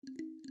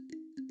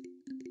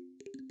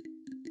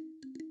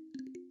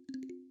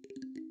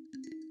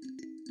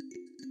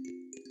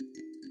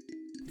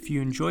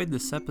you enjoyed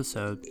this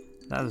episode,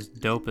 that is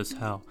dope as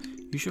hell.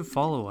 You should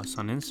follow us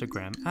on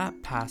Instagram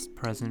at Past,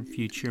 Present,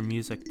 Future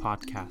Music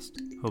Podcast.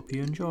 Hope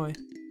you enjoy.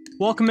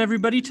 Welcome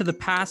everybody to the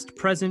Past,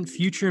 Present,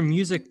 Future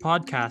Music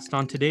Podcast.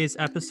 On today's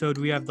episode,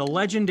 we have the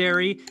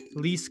legendary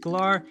Leland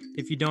Sklar.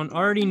 If you don't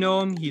already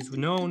know him, he's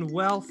known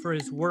well for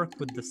his work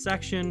with The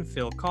Section,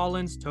 Phil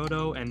Collins,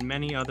 Toto, and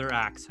many other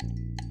acts.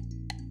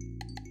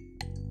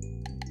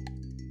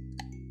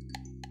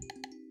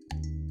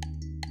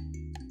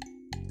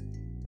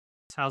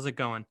 How's it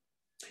going?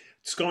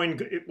 It's going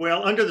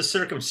well under the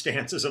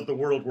circumstances of the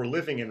world we're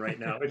living in right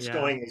now. It's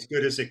going as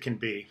good as it can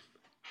be.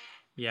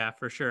 Yeah,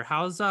 for sure.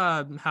 How's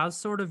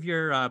sort of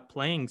your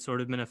playing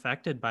sort of been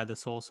affected by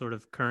this whole sort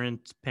of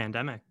current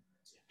pandemic?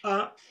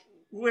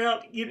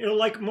 Well,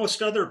 like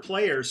most other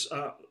players,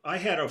 I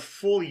had a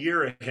full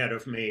year ahead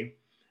of me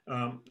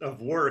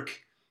of work,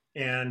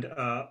 and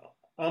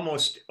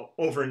almost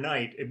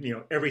overnight,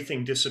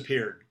 everything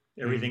disappeared.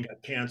 Everything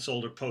got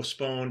canceled or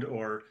postponed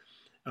or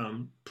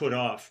put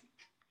off.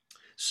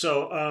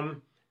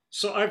 So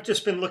I've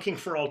just been looking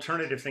for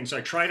alternative things. I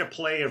try to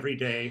play every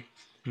day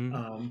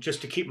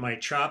just to keep my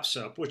chops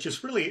up, which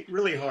is really,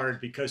 really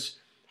hard because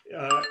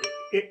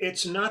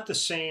it's not the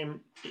same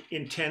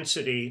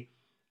intensity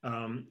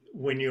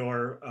when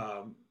you're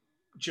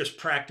just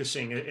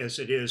practicing as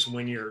it is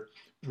when you're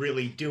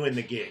really doing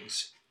the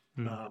gigs.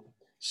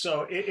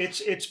 So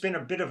it's been a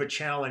bit of a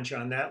challenge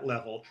on that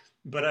level.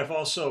 But I've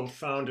also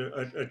found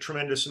a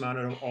tremendous amount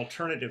of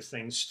alternative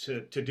things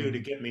to do to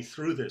get me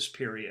through this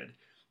period.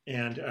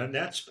 And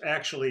that's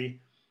actually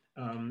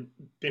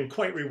been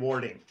quite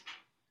rewarding.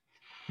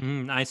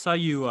 I saw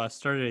you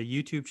started a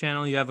YouTube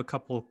channel. You have a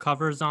couple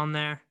covers on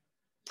there.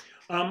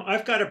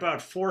 I've got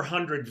about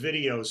 400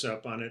 videos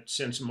up on it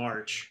since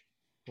March.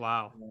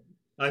 Wow.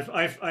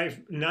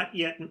 I've not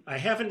yet, I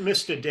haven't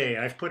missed a day.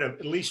 I've put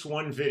at least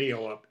one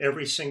video up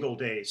every single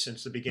day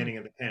since the beginning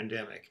of the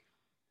pandemic.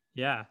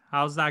 Yeah.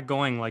 How's that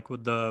going, like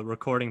with the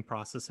recording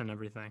process and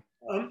everything?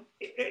 Well,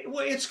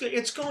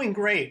 it's going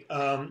great.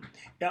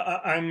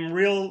 I'm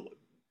real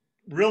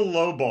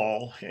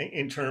lowball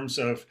in terms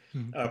of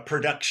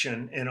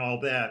production and all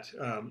that.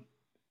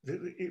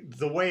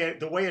 The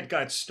way it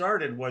got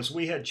started was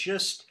we had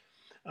just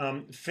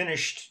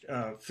finished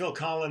Phil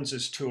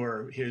Collins's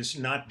tour, his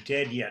Not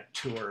Dead Yet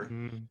tour,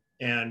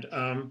 and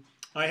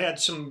I had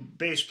some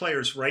bass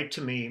players write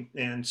to me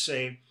and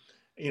say,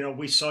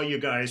 we saw you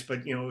guys,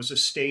 but it was a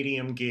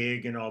stadium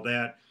gig and all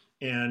that,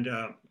 and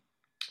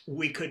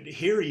we could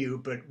hear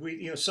you, but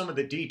some of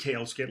the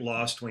details get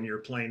lost when you're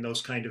playing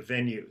those kind of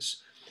venues.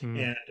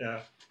 And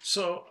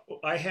so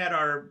I had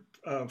our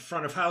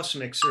front of house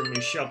mixer,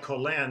 Michel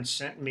Collin,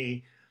 sent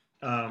me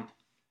a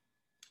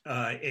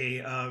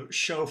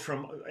show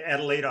from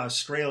Adelaide,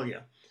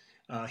 Australia.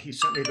 He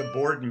sent me the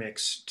board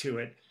mix to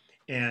it.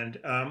 And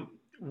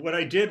what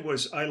I did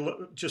was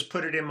just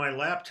put it in my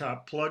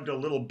laptop, plugged a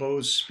little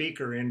Bose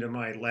speaker into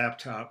my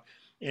laptop,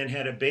 and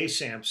had a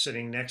bass amp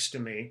sitting next to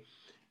me.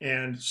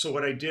 And so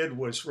what I did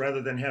was,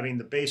 rather than having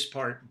the bass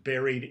part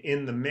buried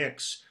in the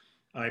mix,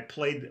 I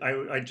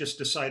just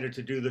decided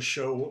to do the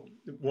show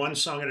one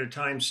song at a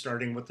time,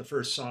 starting with the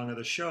first song of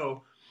the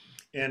show.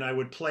 And I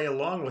would play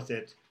along with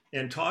it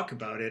and talk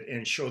about it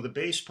and show the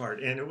bass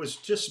part. And it was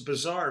just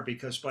bizarre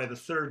because by the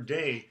third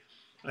day,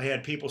 I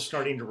had people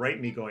starting to write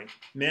me going,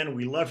 "Man,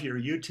 we love your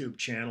YouTube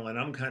channel." And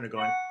I'm kind of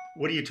going,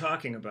 "What are you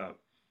talking about?"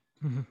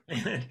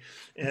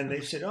 And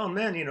they said, "Oh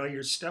man,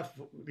 your stuff,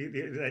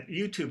 that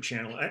YouTube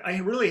channel." I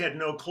really had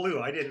no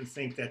clue. I didn't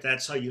think that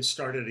that's how you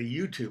started a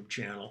YouTube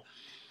channel.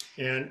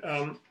 And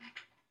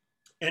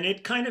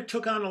it kind of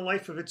took on a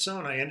life of its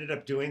own. I ended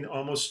up doing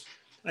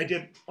I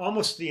did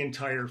almost the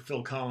entire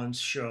Phil Collins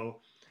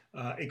show,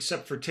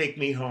 except for Take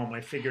Me Home.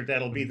 I figured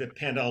that'll be the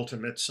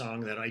penultimate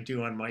song that I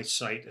do on my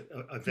site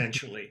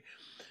eventually.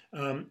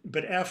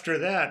 But after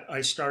that,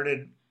 I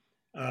started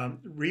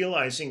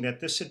realizing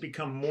that this had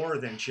become more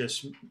than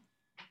just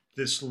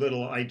this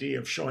little idea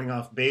of showing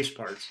off bass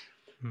parts.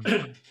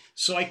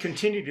 So I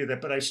continued to do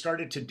that, but I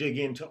started to dig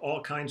into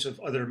all kinds of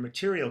other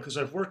material because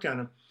I've worked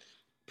on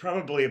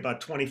probably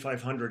about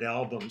 2,500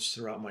 albums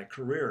throughout my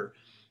career.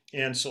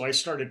 And so I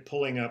started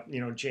pulling up,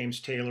 James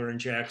Taylor and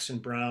Jackson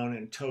Browne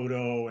and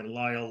Toto and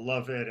Lyle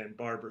Lovett and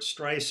Barbra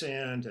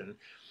Streisand and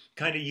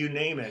kind of you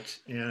name it.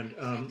 And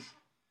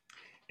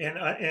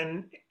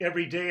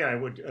every day I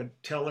would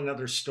tell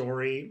another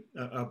story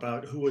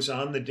about who was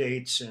on the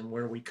dates and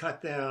where we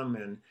cut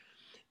them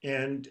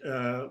and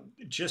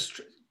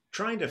just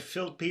trying to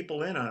fill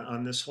people in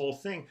on this whole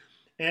thing.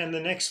 And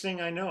the next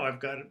thing I know, I've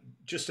got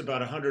just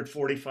about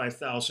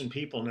 145,000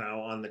 people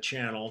now on the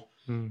channel.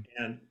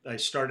 And I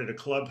started a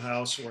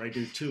clubhouse where I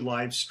do 2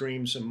 live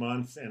streams a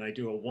month, and I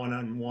do a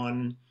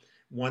one-on-one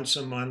once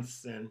a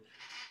month. And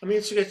I mean,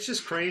 it's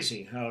just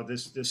crazy how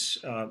this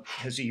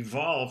has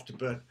evolved,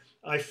 but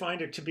I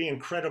find it to be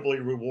incredibly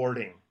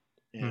rewarding.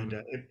 And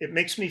it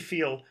makes me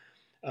feel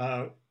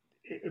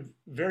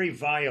very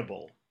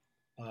viable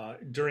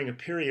during a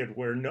period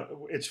where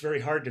it's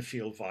very hard to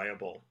feel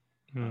viable.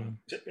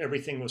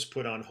 Everything was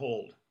put on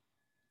hold.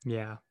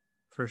 Yeah.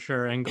 For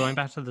sure. And going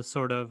back to the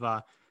sort of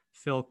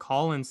Phil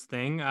Collins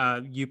thing,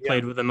 you Yeah.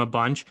 played with him a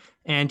bunch,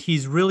 and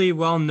he's really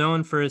well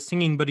known for his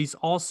singing, but he's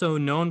also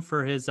known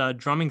for his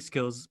drumming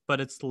skills,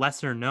 but it's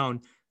lesser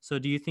known. So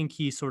do you think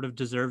he sort of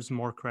deserves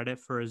more credit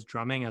for his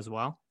drumming as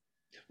well?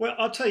 Well,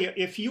 I'll tell you,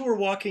 if you were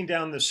walking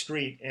down the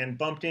street and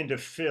bumped into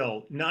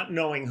Phil, not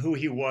knowing who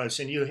he was,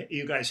 and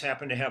you guys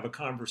happened to have a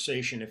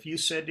conversation, if you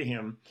said to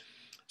him,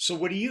 "So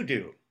what do you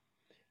do?"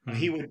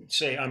 He Mm. would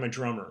say, "I'm a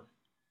drummer,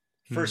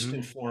 first Hmm.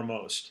 and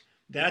foremost."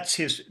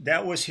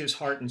 That was his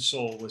heart and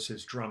soul, was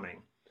his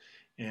drumming.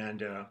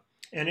 And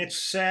and it's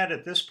sad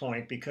at this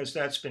point because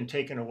that's been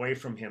taken away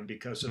from him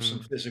because of some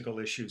Mm. physical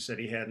issues that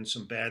he had and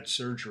some bad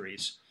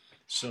surgeries.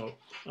 So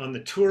on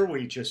the tour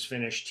we just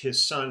finished,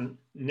 his son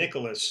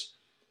Nicholas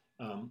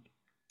um,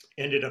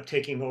 ended up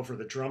taking over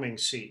the drumming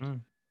seat.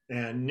 Mm.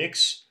 And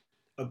Nick's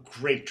a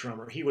great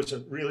drummer. He was a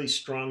really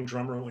strong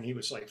drummer when he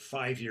was like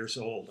 5 years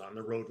old on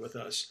the road with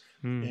us.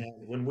 Mm.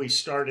 And when we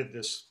started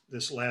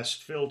this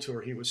last Phil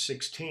tour, he was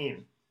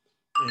 16,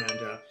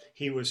 and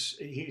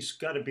he's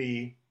got to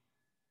be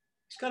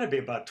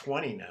about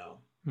 20 now.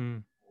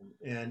 Mm.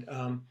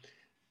 And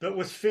but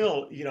with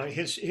Phil, you know,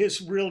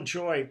 his real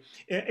joy.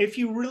 If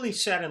you really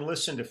sat and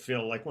listened to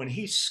Phil, like when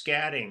he's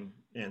scatting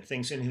and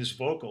things in his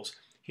vocals,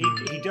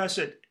 Mm. he does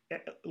it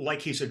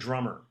like he's a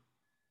drummer,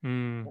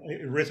 Mm.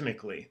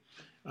 rhythmically.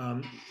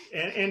 Um,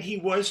 and he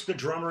was the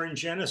drummer in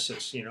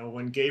Genesis, you know,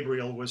 when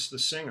Gabriel was the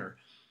singer.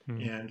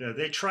 Mm. And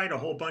they tried a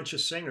whole bunch of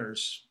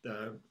singers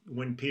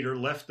when Peter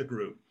left the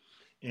group.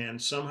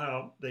 And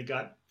somehow they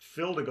got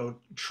Phil to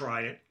go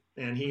try it.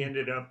 And he Mm.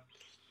 ended up,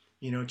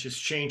 you know,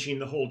 just changing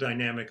the whole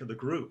dynamic of the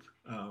group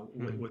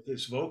Mm. with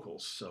his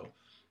vocals. So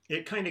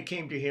it kind of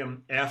came to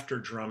him after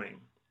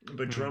drumming.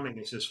 But Mm. drumming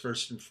is his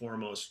first and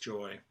foremost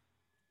joy.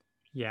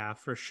 Yeah,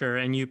 for sure.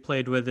 And you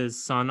played with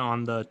his son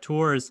on the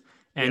tours.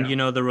 And, Yeah, you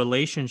know, the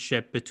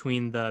relationship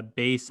between the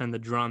bass and the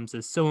drums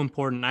is so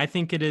important. I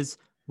think it is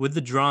with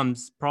the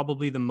drums,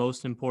 probably the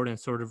most important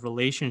sort of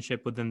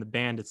relationship within the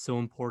band. It's so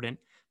important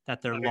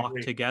that they're I locked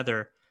agree.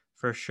 together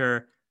for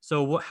sure.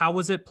 So, how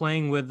was it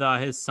playing with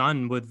his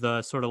son with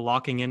the sort of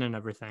locking in and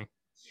everything?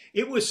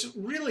 It was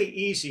really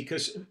easy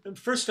because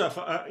first off,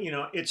 you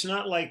know, it's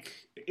not like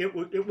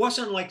it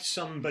wasn't like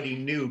somebody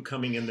new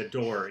coming in the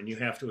door and you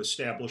have to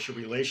establish a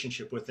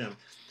relationship with them.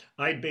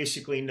 I'd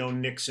basically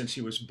known Nick since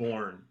he was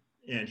born,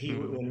 and he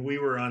Mm. when we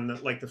were on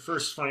the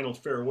first final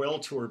farewell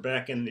tour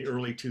back in the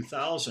early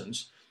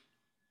 2000s.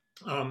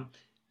 Um,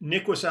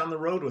 Nick was on the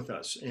road with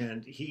us,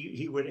 and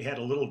he would had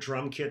a little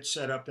drum kit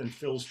set up in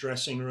Phil's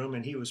dressing room,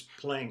 and he was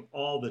playing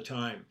all the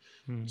time.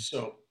 Mm.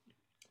 So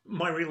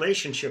my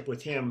relationship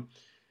with him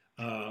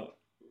uh,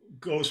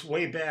 goes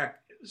way back.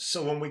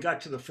 So when we got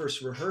to the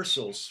first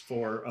rehearsals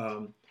for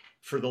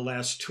the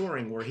last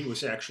touring, where he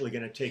was actually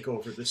going to take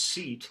over the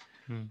seat,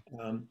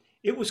 Mm.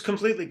 it was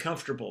completely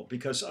comfortable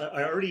because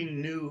I already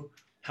knew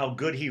how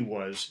good he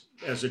was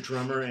as a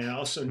drummer, and I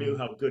also knew Mm.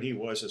 how good he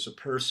was as a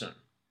person.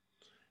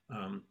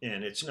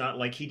 And it's not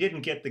like he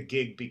didn't get the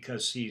gig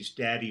because he's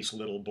daddy's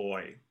little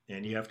boy,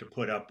 and you have to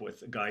put up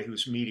with a guy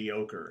who's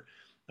mediocre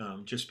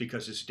just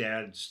because his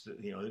dad's,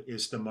 you know,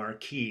 is the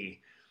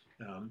marquee.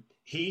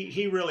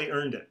 He really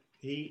earned it.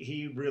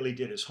 He really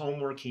did his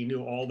homework. He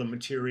knew all the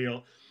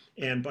material,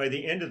 and by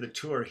the end of the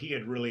tour, he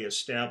had really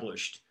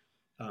established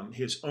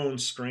his own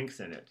strength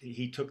in it.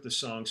 He took the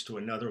songs to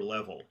another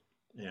level,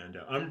 and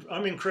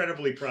I'm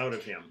incredibly proud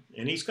of him.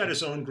 And he's got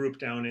his own group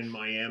down in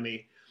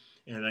Miami,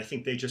 and I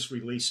think they just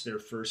released their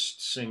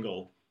first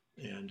single,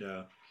 and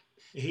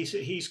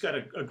he's got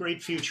a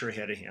great future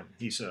ahead of him.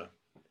 He's a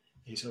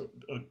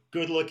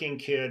good looking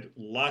kid,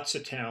 lots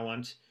of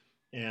talent,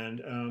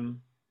 and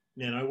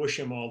man, I wish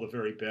him all the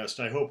very best.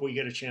 I hope we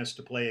get a chance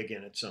to play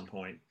again at some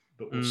point,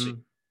 but we'll see.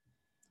 Mm.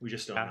 We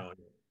just don't Yeah, know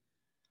yet.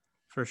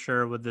 for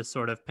sure. With this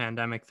sort of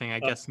pandemic thing, I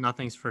Uh, guess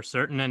nothing's for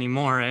certain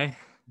anymore, eh?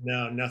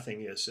 no,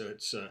 nothing is.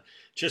 It's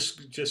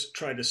just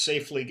try to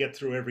safely get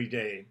through every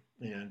day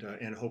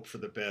and hope for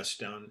the best.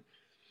 Down,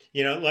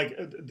 you know, like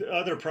the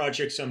other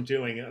projects I'm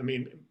doing. I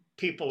mean,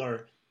 people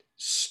are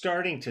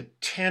starting to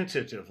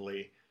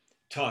tentatively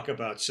talk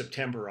about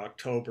September,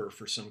 October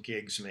for some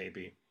gigs,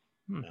 maybe.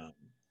 Hmm. Um,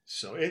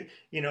 so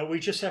you know, we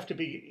just have to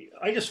be.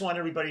 I just want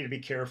everybody to be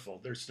careful.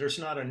 There's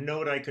not a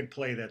note I could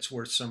play that's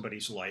worth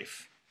somebody's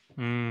life.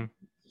 Mm.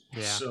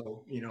 Yeah.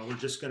 So you know,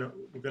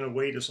 we're gonna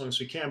wait as long as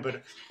we can.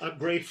 But I'm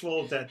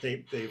grateful that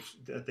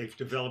they've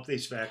developed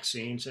these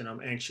vaccines, and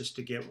I'm anxious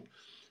to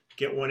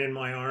get one in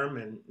my arm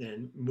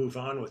and move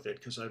on with it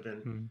because I've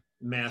been Mm.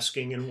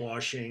 masking and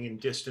washing and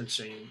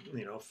distancing,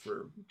 you know,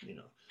 for you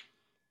know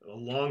a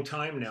long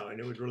time now, and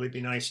it would really be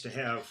nice to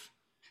have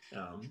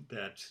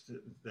that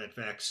that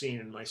vaccine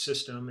in my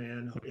system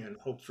and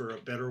hope for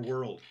a better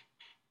world.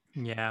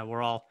 Yeah,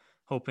 we're all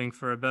hoping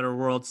for a better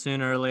world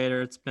sooner or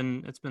later. It's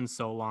been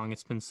so long.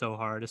 It's been so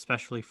hard,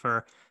 especially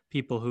for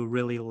people who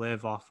really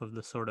live off of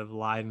the sort of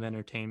live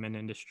entertainment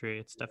industry.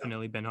 It's Yeah,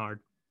 definitely been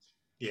hard.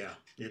 yeah,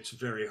 it's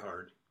very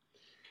hard,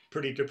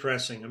 pretty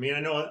depressing. I mean,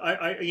 I know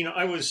I you know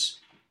I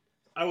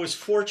was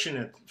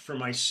fortunate for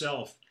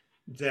myself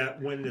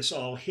that when this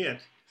all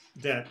hit,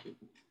 that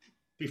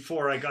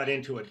before I got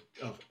into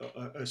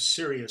a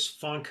serious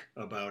funk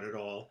about it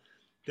all,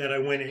 that I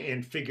went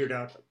and figured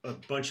out a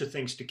bunch of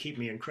things to keep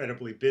me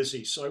incredibly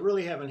busy. So I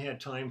really haven't had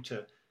time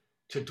to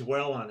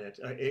dwell on it.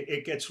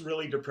 It gets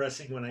really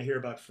depressing when I hear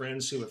about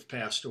friends who have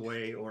passed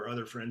away, or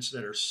other friends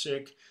that are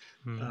sick,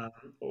 Mm.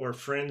 or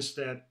friends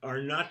that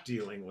are not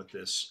dealing with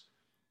this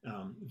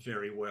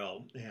very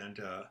well, and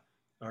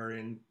are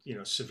in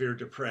severe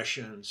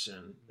depressions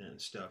and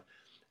stuff.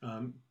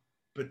 Um,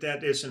 but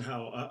that isn't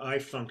how I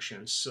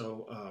function.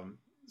 So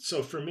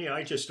for me,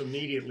 I just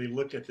immediately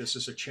looked at this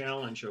as a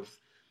challenge of,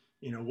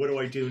 what do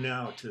I do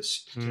now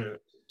Mm.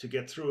 to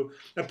get through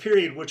a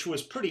period which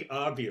was pretty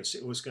obvious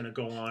it was going to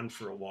go on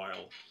for a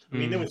while. I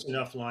mean, there Mm. was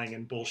enough lying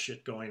and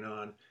bullshit going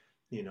on,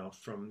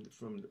 from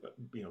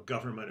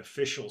government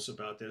officials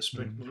about this.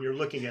 But Mm. when you're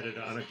looking at it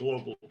on a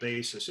global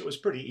basis, it was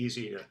pretty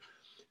easy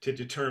to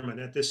determine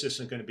that this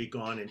isn't going to be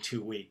gone in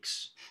 2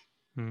 weeks.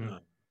 Mm. Uh,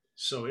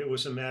 so it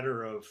was a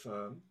matter of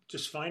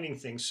just finding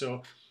things.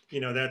 So,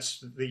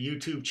 that's the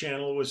YouTube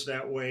channel was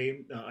that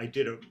way. I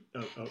did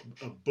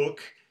a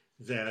book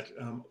that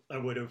I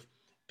would have,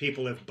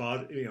 people have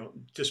bought,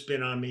 just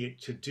been on me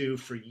to do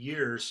for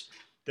years,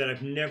 that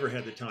I've never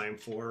had the time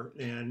for.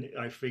 And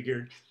I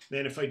figured,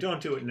 man, if I don't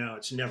do it now,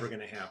 it's never going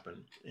to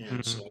happen.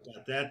 And so Mm. I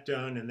got that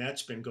done, and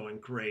that's been going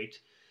great.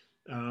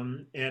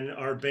 And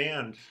our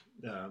band,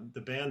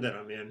 the band that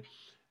I'm in,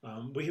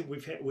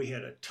 we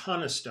had a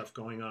ton of stuff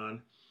going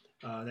on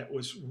that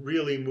was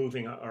really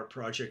moving our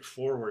project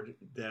forward.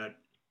 That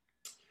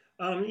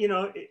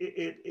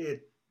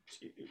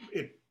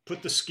it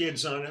put the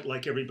skids on it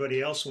like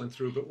everybody else went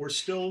through, but we're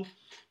still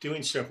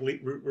doing stuff. We're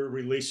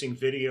releasing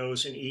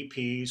videos and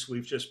EPs.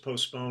 We've just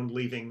postponed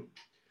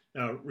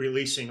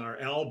releasing our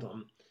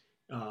album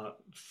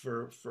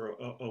for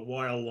a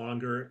while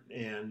longer.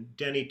 And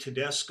Denny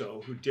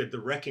Tedesco, who did the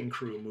Wrecking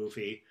Crew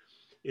movie,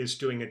 is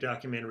doing a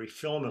documentary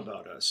film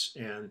about us,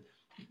 and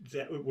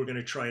that we're going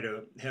to try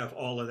to have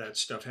all of that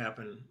stuff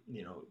happen.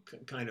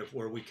 Kind of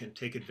where we can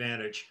take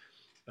advantage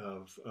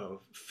of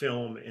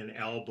film and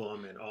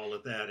album and all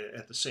of that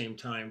at the same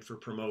time for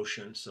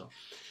promotion. So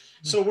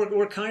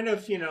we're kind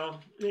of,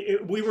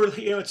 we were,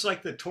 it's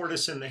like the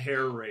tortoise and the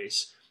hare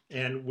race,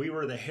 and we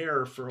were the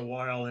hare for a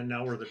while, and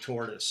now we're the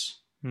tortoise.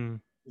 Mm.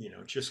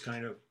 Just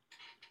kind of,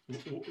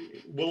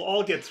 we'll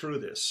all get through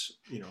this.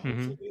 Mm-hmm.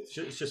 Hopefully,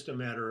 it's just a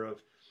matter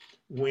of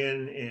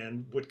when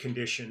and what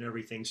condition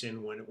everything's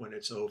in when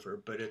it's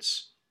over. But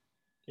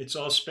it's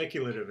all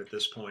speculative at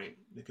this point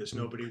because Mm.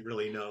 nobody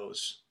really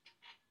knows.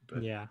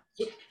 But Yeah.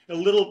 a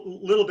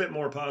little bit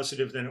more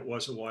positive than it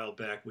was a while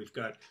back. We've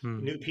got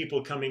Mm. new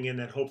people coming in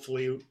that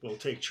hopefully will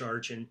take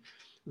charge and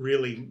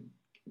really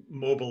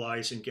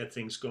mobilize and get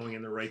things going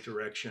in the right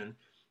direction.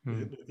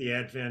 Mm. With the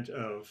advent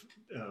of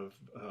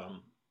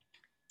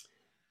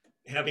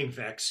having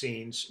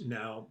vaccines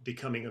now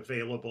becoming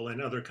available,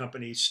 and other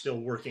companies still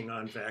working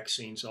on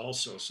vaccines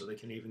also, so they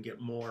can even get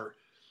more.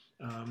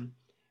 Um,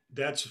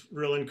 that's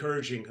real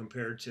encouraging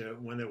compared to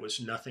when there was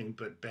nothing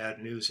but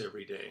bad news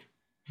every day.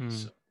 Mm.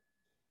 So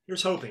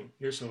here's hoping.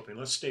 Here's hoping.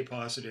 Let's stay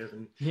positive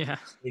and Yeah.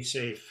 stay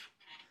safe.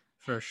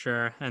 For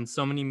sure. And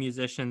so many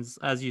musicians,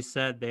 as you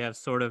said, they have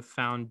sort of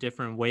found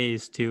different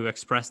ways to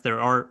express their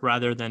art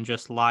rather than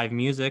just live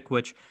music,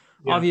 which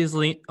Yeah.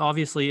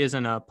 obviously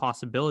isn't a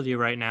possibility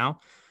right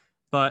now.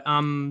 But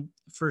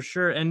for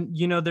sure. And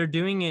they're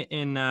doing it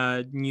in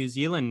New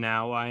Zealand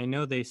now. I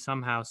know they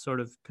somehow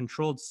sort of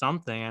controlled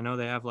something. I know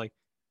they have like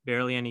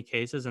barely any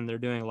cases and they're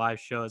doing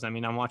live shows. I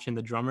mean, I'm watching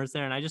the drummers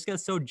there and I just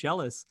get so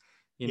jealous,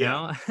 you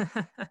Yeah.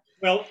 know?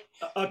 Well,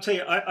 I'll tell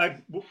you,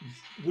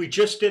 we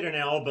just did an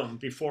album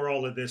before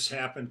all of this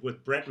happened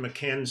with Brett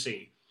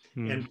McKenzie,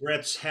 Hmm. and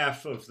Brett's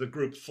half of the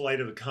group Flight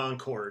of the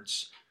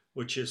Conchords,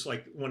 which is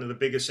like one of the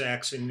biggest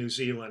acts in New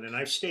Zealand. And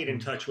I've stayed in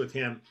Hmm. touch with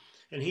him,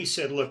 and he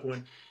said, look,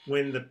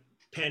 when the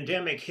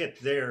pandemic hit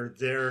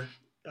their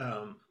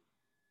um,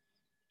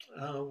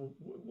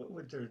 what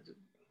would their,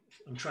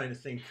 I'm trying to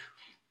think,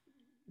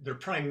 their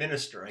prime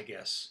minister, I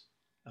guess.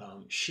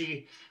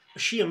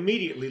 She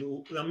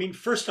immediately. I mean,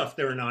 first off,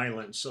 they're an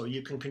island, so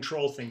you can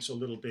control things a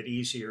little bit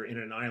easier in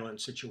an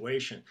island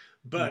situation.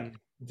 But Hmm.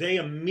 they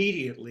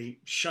immediately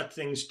shut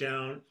things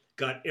down,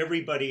 got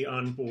everybody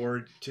on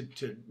board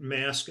to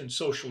mask and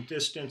social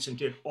distance, and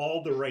did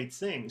all the right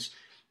things.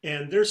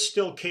 And there's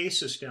still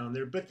cases down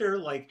there, but they're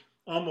like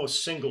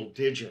almost single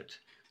digit.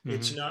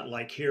 It's Hmm. not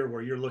like here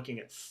where you're looking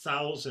at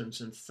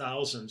thousands and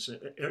thousands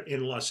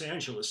in Los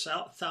Angeles,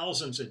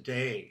 thousands a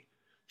day,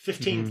 Hmm.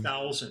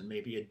 15,000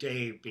 maybe a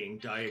day being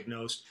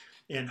diagnosed,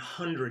 and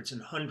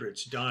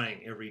hundreds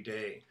dying every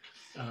day.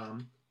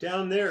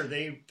 Down there,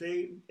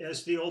 they,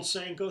 as the old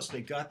saying goes,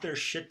 they got their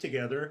shit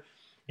together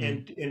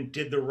Hmm. and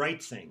did the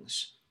right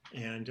things.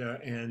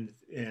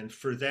 And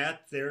for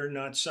that, they're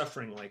not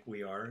suffering like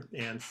we are,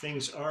 and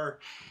things are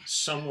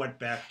somewhat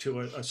back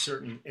to a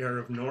certain air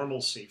of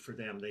normalcy for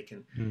them. They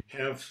can Hmm.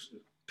 have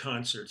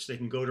concerts, they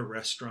can go to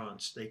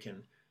restaurants, they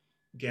can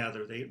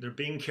gather. They're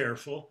being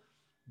careful,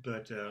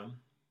 but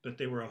but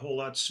they were a whole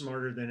lot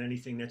smarter than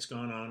anything that's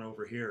gone on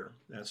over here.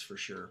 That's for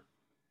sure.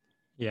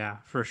 Yeah,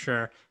 for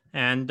sure.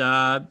 And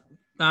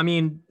I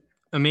mean,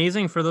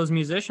 amazing for those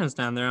musicians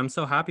down there. I'm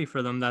so happy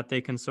for them that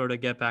they can sort of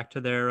get back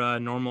to their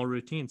normal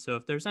routine. So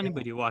if there's Yeah.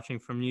 anybody watching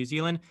from New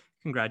Zealand,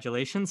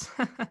 congratulations.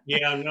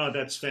 Yeah, no,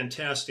 that's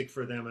fantastic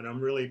for them, and I'm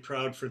really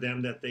proud for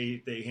them that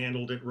they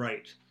handled it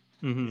right,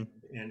 Hmm.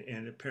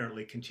 and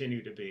apparently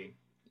continue to be.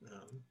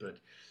 But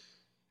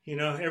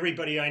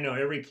everybody I know,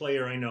 every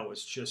player I know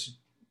is just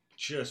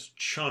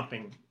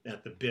chomping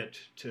at the bit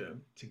to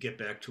get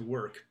back to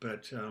work.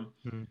 But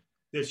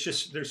there's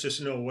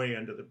just no way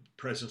under the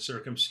present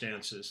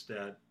circumstances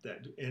that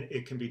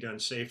it can be done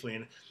safely.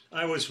 And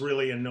I was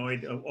really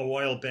annoyed a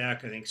while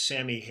back. I think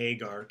Sammy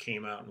Hagar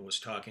came out and was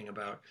talking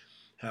about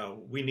how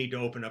we need to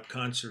open up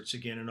concerts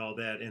again and all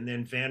that. And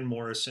then Van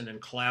Morrison and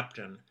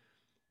Clapton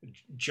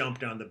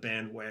jumped on the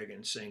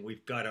bandwagon saying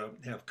we've got to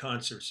have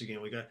concerts again.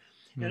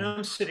 And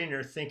I'm sitting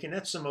there thinking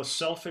that's the most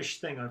selfish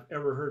thing I've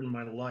ever heard in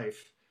my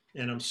life.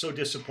 And I'm so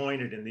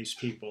disappointed in these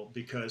people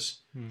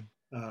because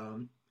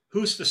um,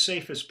 who's the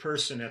safest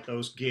person at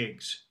those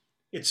gigs?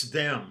 It's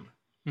them.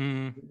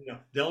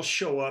 They'll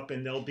show up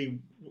and they'll be,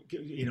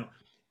 you know,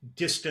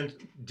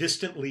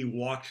 distantly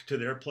walked to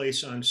their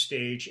place on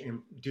stage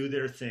and do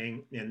their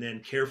thing, and then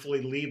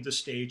carefully leave the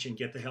stage and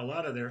get the hell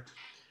out of there.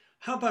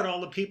 How about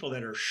all the people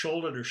that are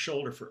shoulder to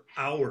shoulder for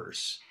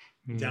hours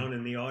down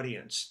in the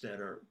audience that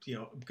are,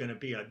 going to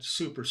be a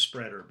super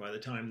spreader by the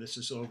time this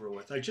is over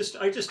with? I just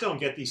don't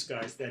get these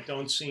guys that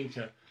don't seem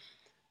to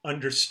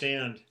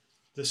understand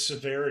the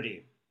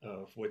severity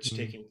of what's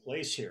taking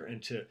place here,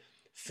 and to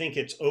think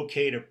it's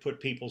okay to put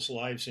people's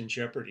lives in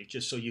jeopardy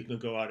just so you can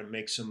go out and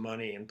make some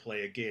money and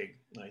play a gig.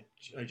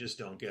 I just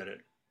don't get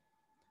it.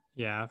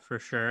 Yeah, for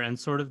sure. And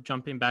sort of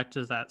jumping back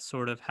to that,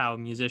 sort of how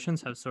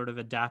musicians have sort of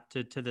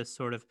adapted to this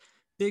sort of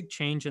big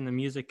change in the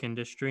music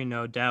industry,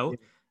 no doubt.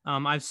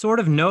 I've sort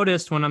of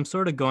noticed when I'm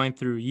sort of going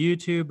through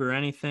YouTube or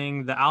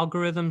anything, the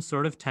algorithm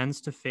sort of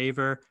tends to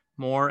favor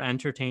more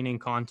entertaining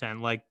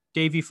content. Like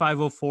Davey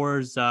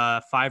 504's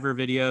Fiverr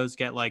videos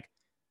get like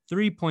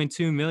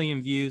 3.2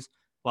 million views,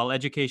 while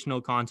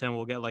educational content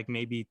will get like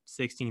maybe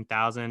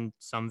 16,000,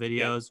 some Yeah.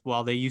 videos,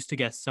 while they used to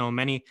get so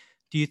many.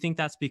 Do you think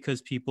that's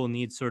because people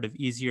need sort of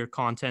easier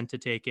content to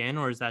take in,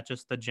 or is that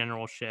just the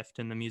general shift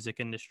in the music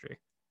industry?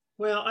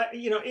 Well,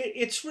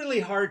 it's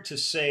really hard to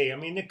say. I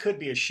mean, it could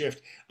be a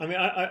shift. I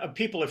mean,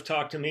 people have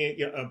talked to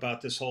me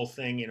about this whole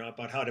thing,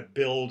 about how to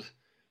build,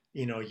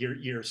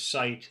 your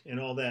site and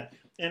all that.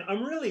 And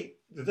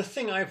the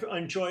thing I've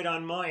enjoyed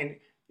on mine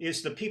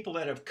is the people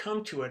that have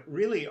come to it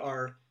really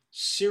are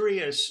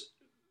serious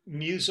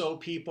muso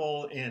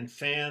people and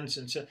fans,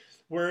 and so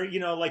where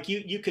like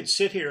you could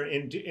sit here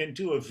and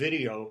do a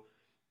video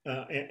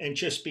and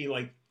just be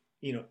like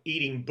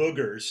eating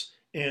boogers,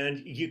 and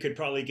you could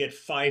probably get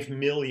 5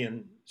 million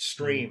Mm,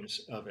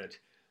 streams of it.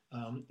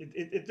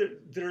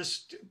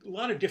 There's a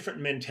lot of different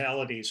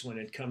mentalities when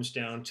it comes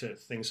down to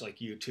things like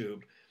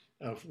YouTube,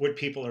 of what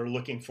people are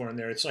looking for in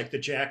there. It's like the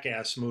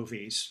Jackass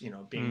movies,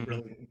 being mm,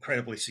 really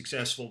incredibly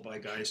successful by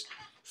guys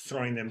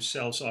throwing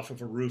themselves off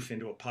of a roof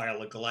into a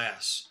pile of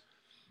glass.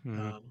 mm,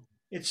 Um,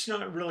 it's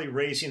not really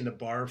raising the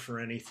bar for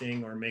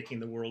anything or making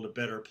the world a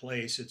better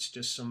place. It's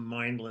just some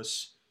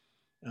mindless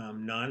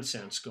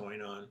nonsense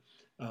going on.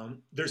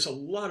 There's a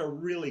lot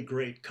of really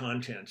great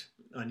content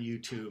on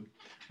YouTube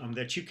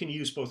that you can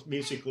use both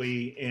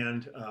musically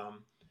and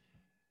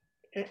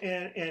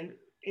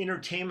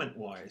entertainment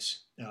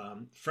wise.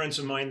 Friends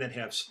of mine that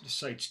have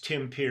sites,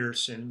 Tim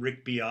Pierce and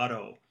Rick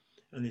Beato,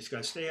 and these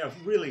guys, they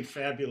have really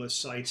fabulous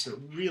sites. They're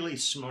really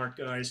smart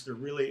guys. They're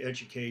really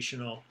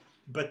educational,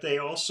 but they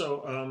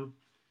also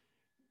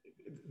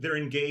they're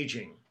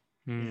engaging,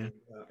 mm,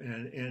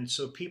 and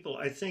so people,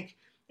 I think,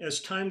 as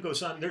time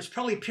goes on, there's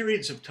probably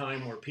periods of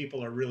time where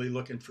people are really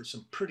looking for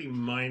some pretty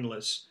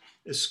mindless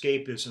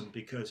escapism,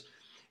 because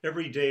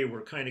every day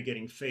we're kind of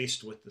getting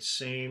faced with the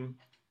same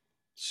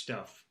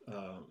stuff.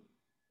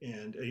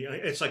 And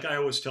it's like I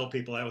always tell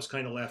people, I always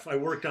kind of laugh. I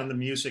worked on the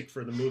music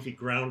for the movie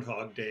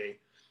Groundhog Day,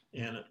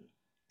 and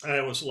I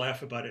always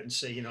laugh about it and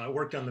say, I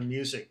worked on the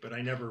music, but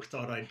I never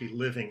thought I'd be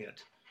living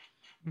it.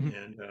 mm,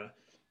 And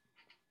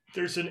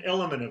there's an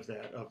element of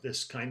that, of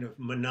this kind of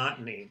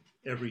monotony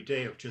every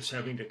day of just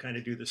having to kind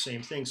of do the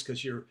same things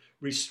because you're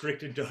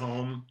restricted to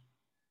home,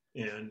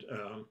 and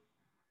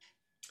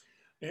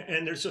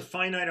and there's a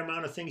finite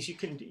amount of things you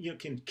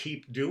can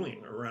keep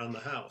doing around the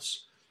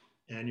house.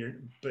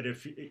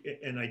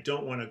 And I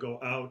don't want to go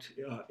out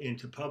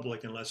into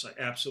public unless I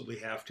absolutely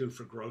have to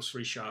for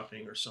grocery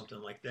shopping or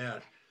something like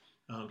that,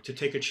 to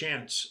take a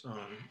chance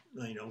on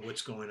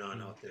what's going on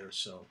mm, out there.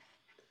 So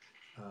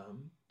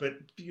but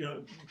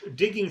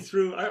digging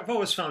through, I've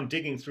always found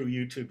digging through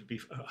YouTube to be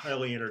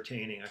highly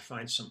entertaining. I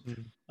find some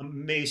mm.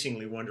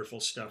 amazingly wonderful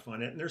stuff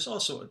on it, and there's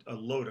also a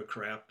load of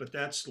crap, but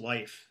that's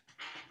life.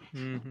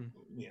 Mhm.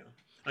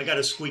 I got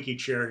a squeaky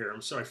chair here.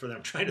 I'm sorry for that.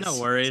 I'm trying to. No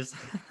worries.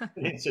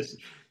 It's just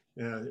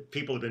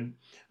People have been,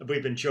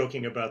 we've been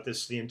joking about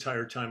this the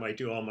entire time I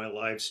do all my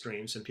live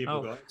streams, and people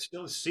Oh. go, "I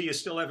still see you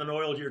still haven't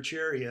oiled your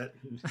chair yet,"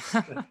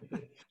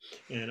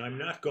 and I'm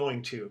not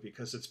going to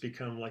because it's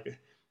become like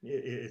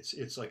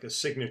it's like a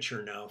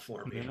signature now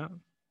for me. Yeah.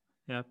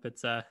 Yep.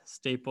 It's a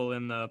staple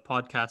in the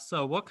podcast.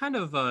 So, what kind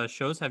of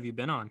shows have you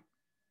been on?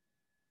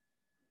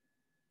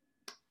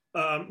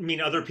 I mean,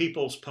 other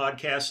people's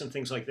podcasts and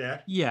things like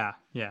that. Yeah.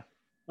 Yeah.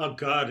 Oh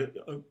God,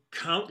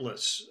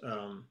 countless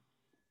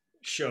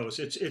shows.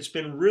 It's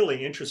been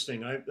really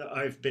interesting.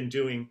 I've been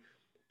doing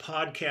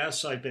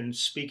podcasts. I've been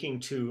speaking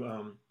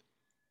to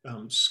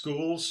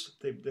schools.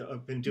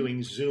 I've been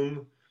doing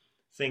Zoom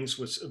things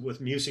with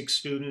music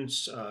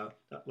students,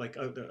 like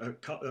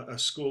a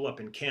school up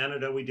in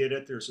Canada. We did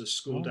it. There's a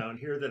school Oh. down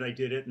here that I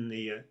did it, and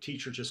the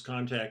teacher just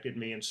contacted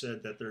me and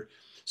said that they're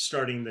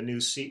starting the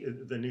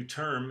new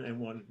term and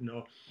wanted to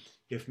know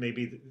if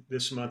maybe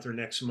this month or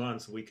next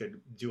month we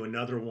could do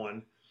another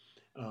one.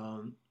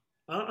 Um,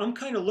 I'm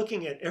kind of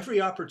looking at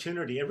every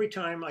opportunity. Every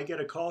time I get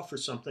a call for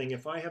something,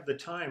 if I have the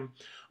time,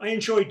 I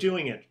enjoy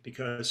doing it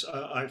because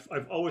I've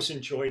always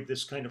enjoyed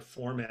this kind of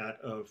format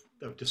of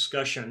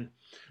discussion.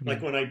 Like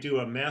Mm. when I do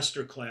a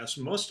master class,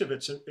 most of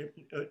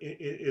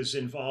is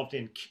involved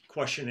in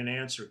question and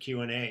answer,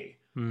 Q&A,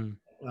 Mm.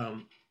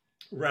 um,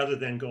 rather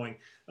than going,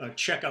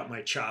 check out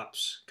my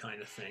chops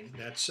kind of thing.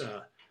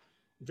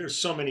 There's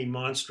so many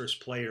monstrous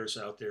players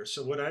out there.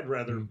 So what I'd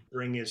rather Mm.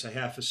 bring is a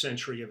half a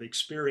century of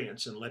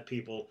experience and let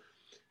people,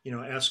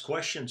 ask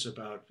questions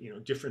about,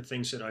 different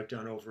things that I've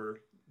done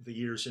over the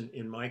years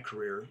in my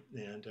career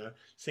and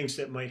things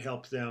that might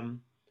help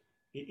them.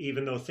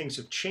 Even though things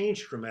have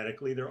changed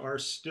dramatically, there are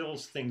still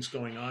things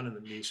going on in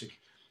the music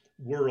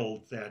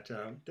world that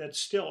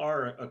still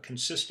are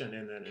consistent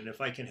in it. And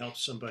if I can help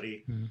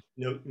somebody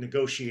Mm.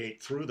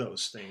 negotiate through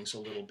those things a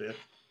little bit,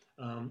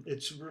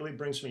 it really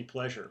brings me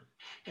pleasure.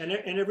 And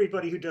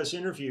everybody who does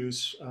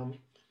interviews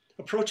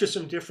approaches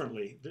them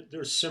differently.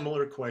 There's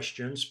similar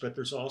questions, but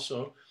there's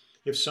also,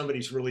 if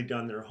somebody's really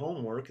done their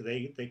homework,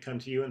 they come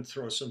to you and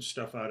throw some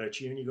stuff out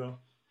at you, and you go,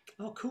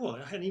 "Oh, cool!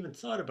 I hadn't even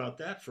thought about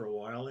that for a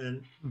while."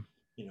 And Mm.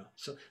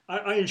 so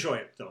I enjoy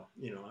it though.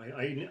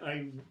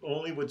 I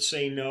only would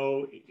say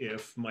no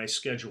if my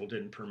schedule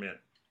didn't permit.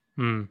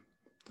 Mm.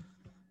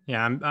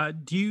 Yeah.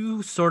 Do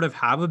you sort of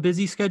have a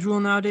busy schedule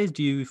nowadays?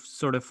 Do you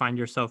sort of find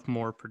yourself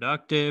more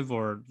productive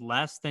or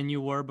less than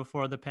you were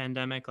before the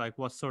pandemic? Like,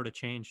 what sort of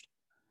changed?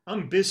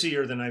 I'm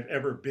busier than I've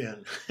ever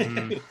been.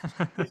 Mm.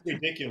 It's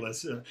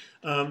ridiculous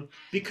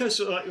because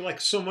like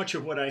so much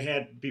of what I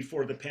had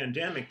before the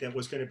pandemic that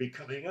was going to be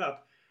coming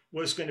up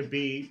was going to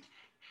be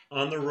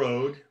on the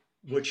road,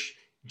 which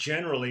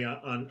generally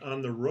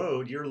on the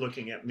road you're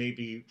looking at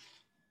maybe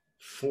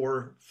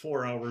 4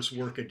 hours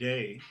work a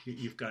day.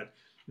 You've got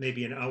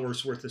maybe an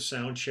hour's worth of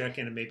sound check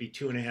and maybe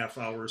 2.5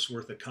 hours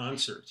worth of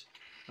concert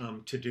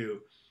to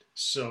do.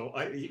 So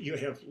you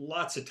have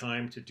lots of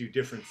time to do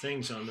different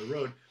things on the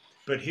road.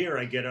 But here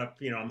I get up,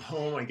 I'm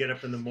home. I get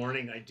up in the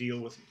morning. I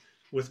deal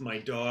with my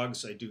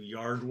dogs. I do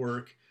yard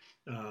work.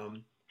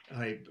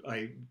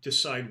 I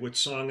decide what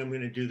song I'm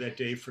going to do that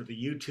day for the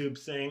YouTube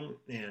thing,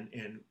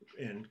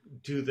 and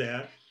do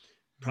that. Mm.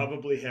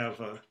 Probably have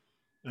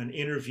an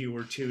interview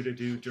or two to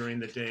do during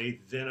the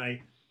day. Then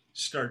I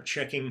start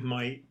checking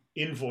my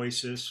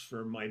invoices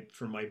for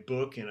my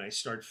book, and I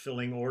start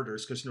filling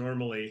orders because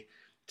normally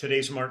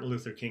today's Martin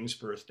Luther King's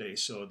birthday,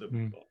 so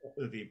Mm.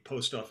 the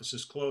post office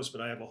is closed.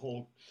 But I have a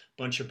whole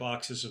bunch of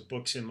boxes of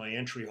books in my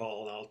entry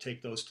hall, and I'll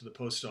take those to the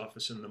post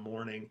office in the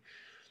morning.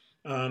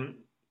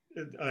 Um,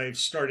 I've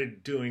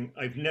started doing.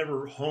 I've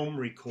never home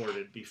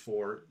recorded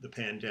before the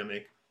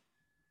pandemic,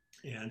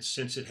 and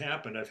since it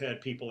happened, I've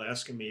had people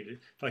asking me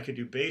if I could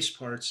do bass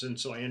parts, and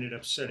so I ended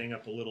up setting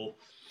up a little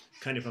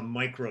kind of a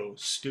micro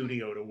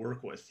studio to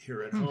work with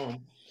here at Mm.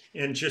 home,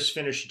 and just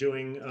finished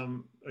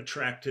doing a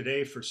track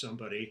today for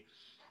somebody,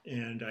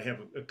 and I have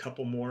a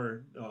couple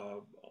more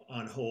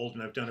on hold,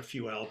 and I've done a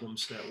few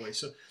albums that way.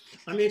 So,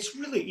 I mean, it's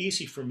really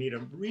easy for me to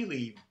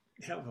really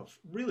have a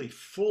really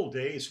full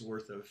day's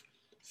worth of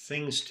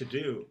things to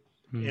do,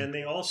 Mm. and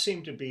they all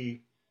seem to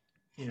be.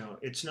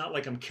 It's not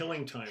like I'm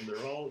killing time.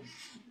 They're all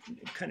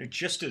kind of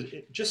just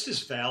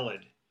as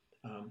valid.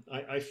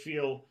 I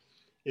feel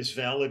is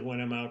valid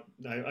when I'm out.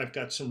 I've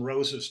got some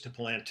roses to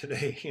plant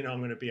today. I'm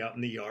going to be out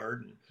in the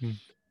yard Mm.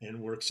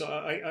 and work. So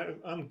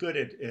I'm good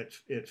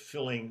at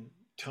filling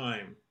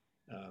time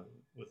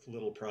with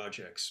little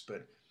projects.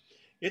 But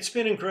it's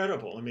been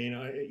incredible. I mean,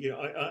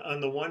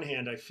 on the one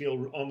hand, I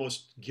feel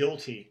almost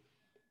guilty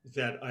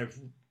that I've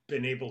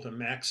been able to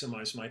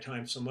maximize my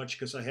time so much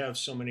because I have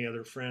so many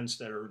other friends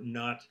that are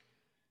not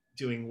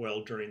doing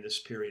well during this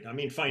period. I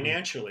mean, Mm.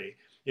 financially,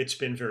 it's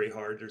been very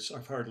hard.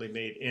 I've hardly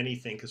made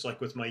anything because, like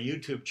with my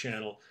YouTube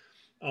channel,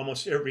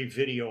 almost every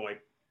video I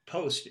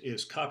post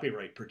is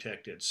copyright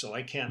protected, so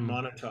I can't Mm.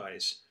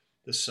 monetize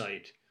the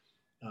site.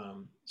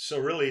 So,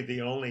 really,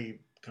 the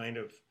only kind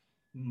of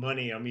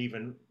money I'm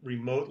even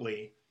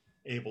remotely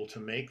able to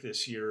make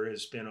this year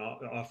has been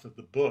off of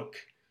the book,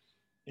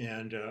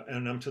 and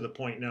I'm to the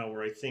point now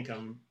where I think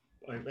I'm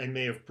I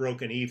may have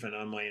broken even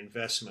on my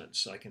investments.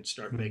 So I can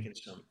start Mm. making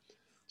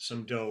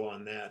some dough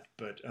on that.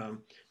 But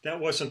that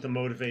wasn't the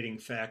motivating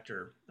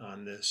factor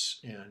on this.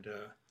 And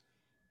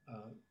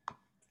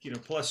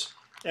plus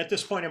at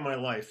this point in my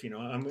life,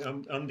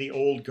 I'm the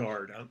old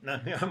guard.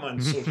 I'm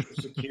on Social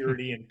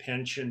Security and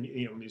pension,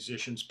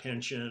 musicians'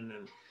 pension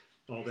and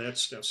all that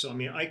stuff. So I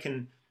mean, I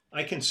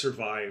can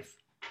survive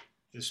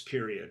this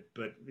period.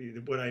 But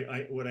what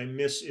I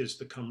miss is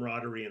the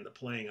camaraderie and the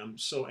playing. I'm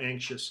so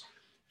anxious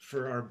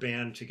for our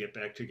band to get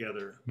back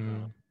together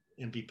Mm.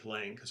 and be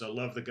playing because I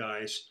love the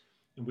guys,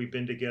 and we've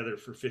been together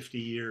for 50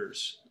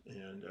 years,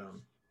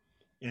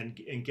 and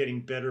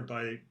getting better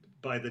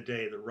by the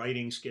day. The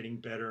writing's getting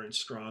better and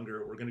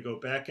stronger. We're going to go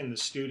back in the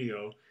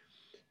studio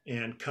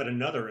and cut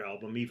another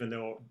album, even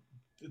though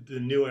the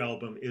new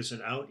album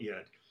isn't out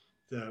yet.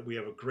 We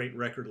have a great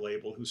record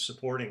label who's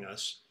supporting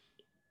us,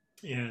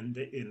 and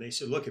they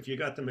said, look, if you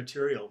got the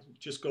material,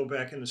 just go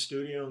back in the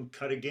studio and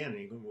cut again.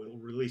 And we'll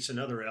release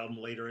another album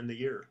later in the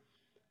year.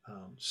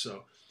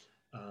 So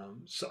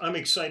I'm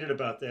excited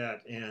about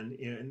that,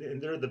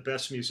 and they're the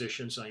best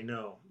musicians I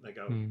know. Like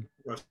Mm.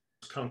 Russ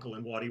Kunkel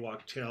and Waddy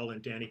Wachtel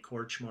and Danny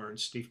Korchmar and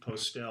Steve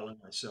Postel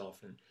and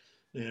myself,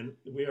 and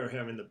we are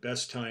having the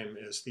best time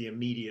as the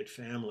immediate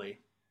family.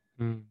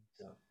 Mm.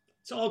 So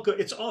it's all good.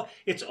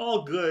 It's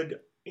all good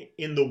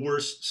in the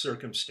worst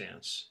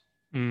circumstance.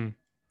 Mm.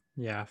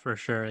 Yeah, for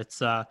sure.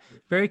 It's a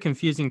very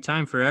confusing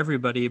time for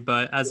everybody,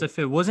 but as if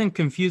it wasn't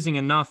confusing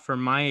enough for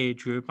my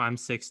age group, I'm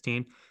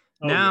 16.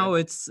 Oh yeah,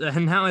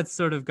 Now it's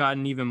sort of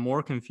gotten even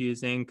more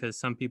confusing because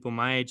some people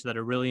my age that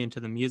are really into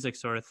the music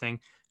sort of thing,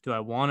 do I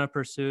want to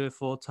pursue it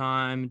full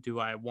time? Do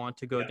I want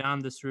to go yeah. down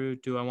this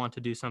route? Do I want to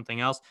do something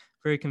else?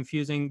 Very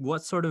confusing.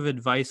 What sort of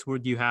advice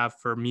would you have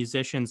for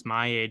musicians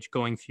my age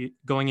going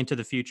into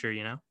the future,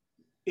 you know?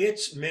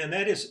 It's man,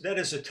 that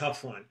is a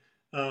tough one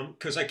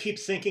because I keep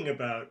thinking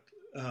about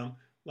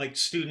like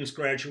students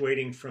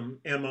graduating from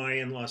MI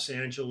in Los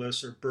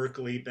Angeles or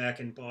Berkeley back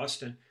in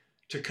Boston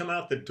to come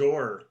out the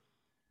door,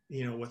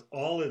 with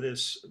all of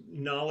this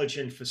knowledge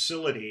and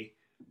facility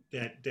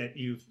that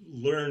you've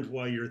learned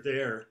while you're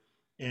there,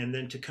 and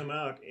then to come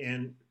out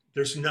and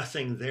there's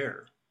nothing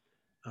there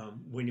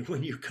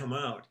when you come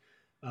out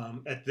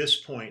at this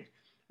point.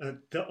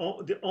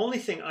 The only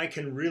thing I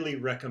can really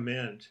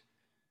recommend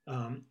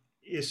um,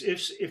 is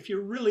if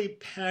you're really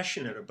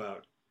passionate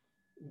about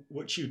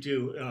what you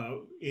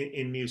do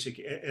in music,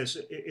 as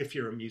if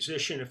you're a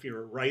musician, if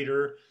you're a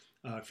writer,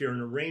 if you're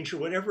an arranger,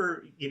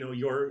 whatever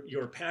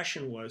your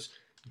passion was,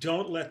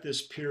 don't let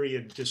this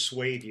period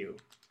dissuade you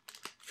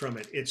from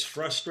it. It's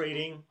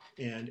frustrating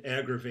and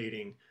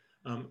aggravating,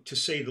 to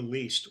say the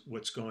least,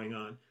 what's going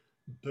on.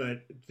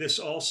 But this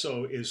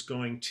also is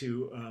going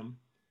to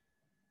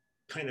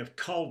kind of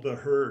cull the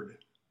herd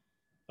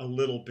a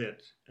little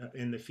bit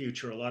in the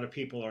future. A lot of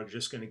people are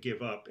just going to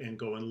give up and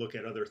go and look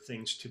at other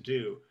things to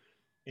do.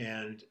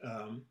 And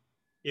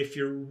if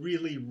you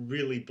really,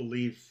 really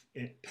believe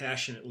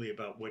passionately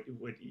about what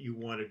you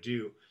want to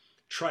do,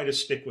 try to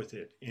stick with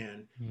it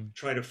and Mm.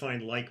 try to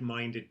find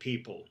like-minded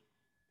people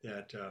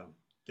that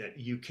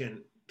you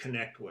can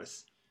connect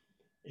with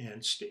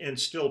and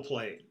still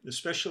play.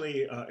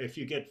 Especially if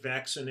you get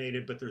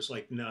vaccinated, but there's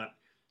like not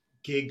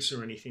gigs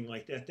or anything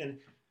like that, then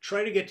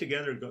try to get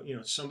together,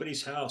 go,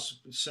 somebody's house,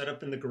 set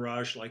up in the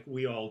garage like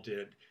we all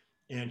did,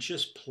 and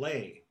just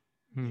play.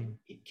 Mm.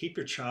 Keep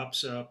your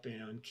chops up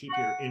and keep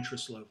your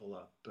interest level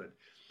up.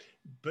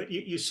 But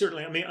you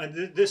certainly, I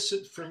mean, this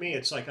for me,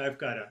 it's like I've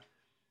got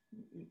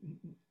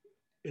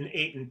an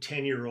 8 and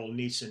 10-year-old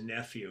niece and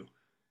nephew,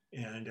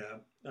 and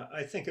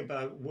I think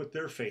about what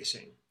they're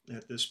facing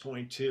at this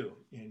point too,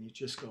 and you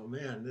just go,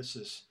 man, this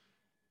is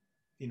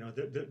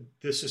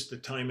this is the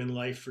time in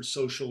life for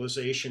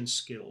socialization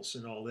skills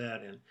and all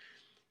that. And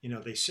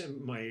they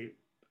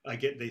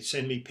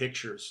send me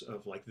pictures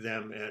of like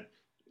them at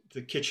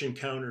the kitchen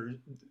counter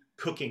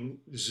cooking,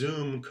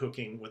 Zoom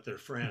cooking with their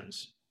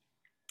friends,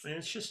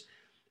 and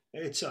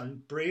it's a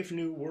brave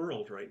new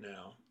world right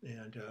now.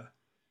 And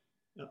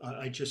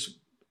I just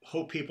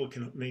hope people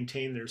can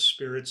maintain their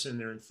spirits and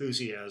their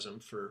enthusiasm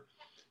for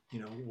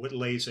what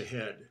lays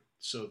ahead,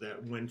 so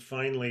that when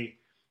finally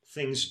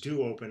things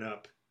do open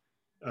up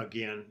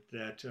again,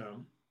 that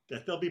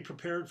they'll be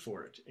prepared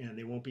for it and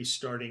they won't be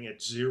starting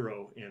at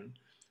zero and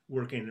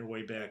working their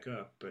way back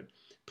up. But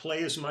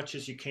play as much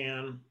as you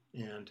can,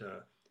 and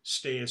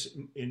stay as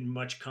in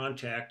much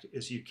contact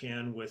as you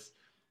can with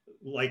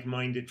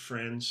like-minded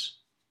friends.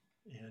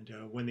 And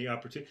when the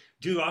opportunity,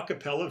 do a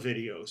cappella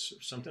videos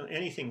or something,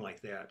 anything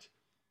like that.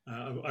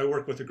 I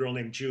work with a girl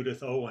named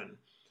Judith Owen,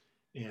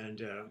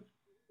 and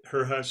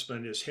her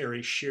husband is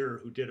Harry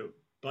Shearer, who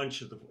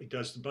he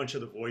does a bunch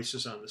of the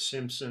voices on The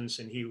Simpsons,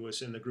 and he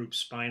was in the group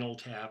Spinal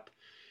Tap.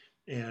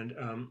 And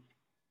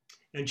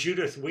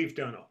Judith, we've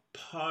done a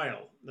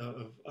pile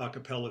of a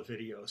cappella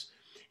videos,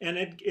 and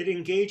it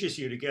engages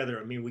you together.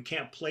 I mean, we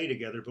can't play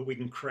together, but we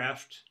can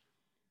craft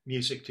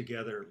music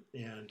together.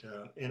 And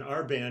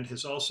our band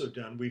has also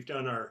we've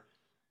done our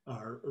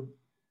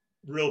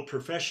real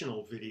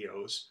professional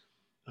videos,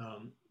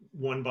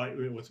 one by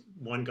with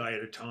one guy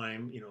at a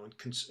time,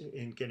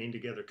 and getting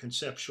together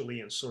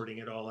conceptually and sorting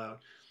it all out.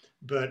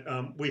 But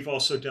we've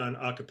also done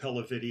a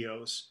cappella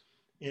videos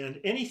and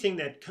anything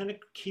that kind of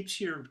keeps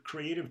your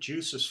creative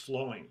juices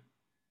flowing.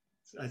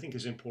 I think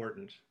is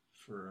important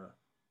for.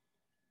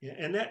 Yeah,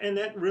 and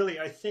that really,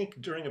 I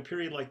think, during a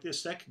period like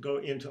this, that could go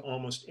into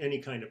almost any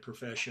kind of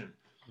profession,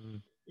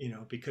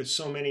 Mm. because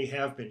so many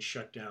have been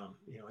shut down.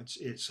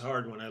 It's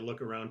hard when I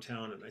look around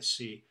town and I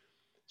see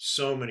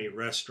so many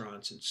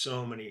restaurants and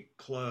so many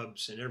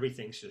clubs and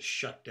everything's just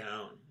shut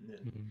down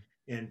Mm.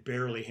 and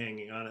barely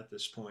hanging on at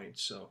this point.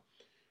 So,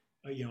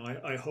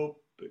 I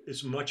hope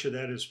as much of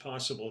that as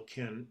possible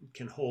can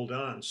hold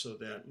on so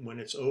that when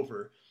it's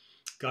over,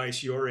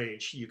 guys your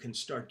age, you can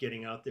start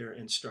getting out there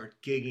and start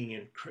gigging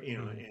and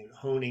Mm. and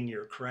honing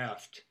your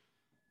craft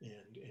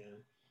and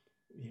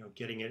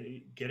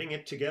getting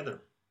it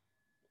together.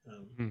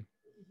 Um, Mm.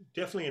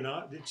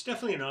 it's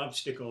definitely an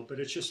obstacle, but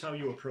it's just how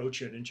you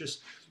approach it and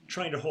just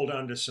trying to hold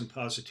on to some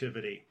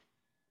positivity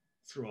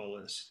through all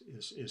this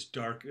is as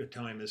dark a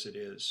time as it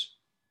is.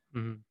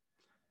 Mm.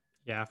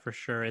 Yeah, for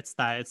sure. It's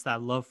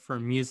that love for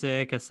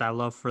music, it's that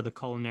love for the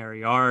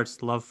culinary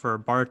arts, love for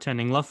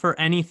bartending, love for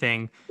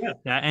anything Yeah,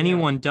 that yeah,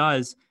 anyone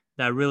does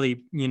that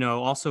really,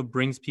 also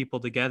brings people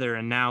together,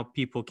 and now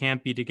people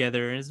can't be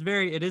together. And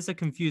it is a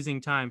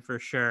confusing time for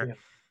sure.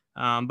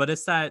 yeah. But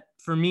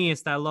for me,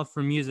 it's that love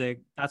for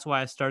music. That's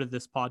why I started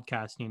this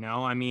podcast.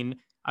 I mean,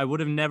 I would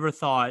have never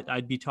thought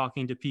I'd be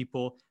talking to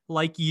people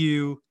like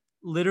you,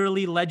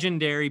 literally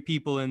legendary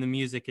people in the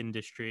music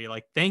industry.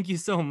 Like, thank you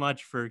so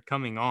much for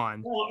coming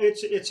on. Well,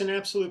 it's an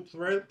absolute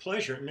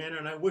pleasure, man,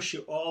 and I wish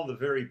you all the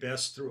very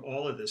best through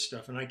all of this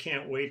stuff. And I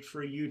can't wait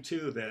for you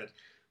too. That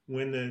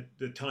when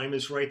the time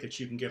is right, that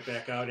you can get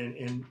back out and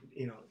and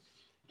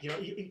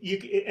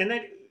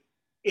that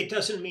it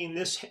doesn't mean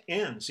this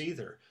ends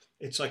either.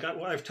 It's like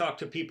I've talked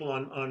to people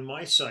on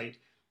my site,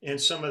 and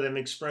some of them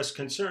express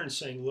concern,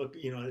 saying, "Look,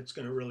 it's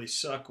going to really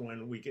suck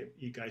when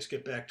you guys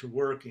get back to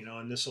work,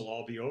 and this will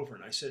all be over."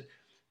 And I said,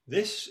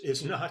 "This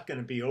is not going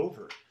to be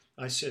over."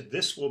 I said,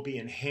 "This will be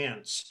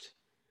enhanced."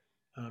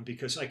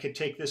 Because I could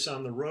take this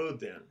on the road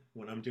then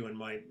when I'm doing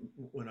my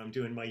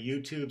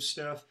YouTube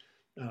stuff.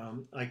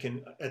 I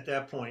can at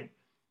that point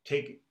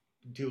take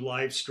do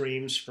live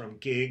streams from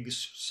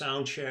gigs,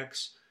 sound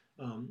checks,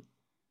 um,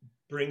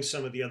 bring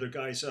some of the other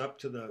guys up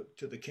to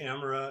the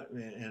camera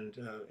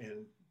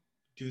and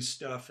do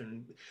stuff.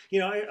 And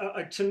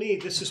to me,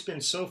 this has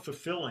been so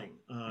fulfilling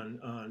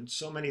on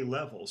so many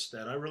levels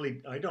that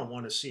I don't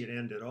want to see it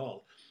end at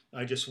all.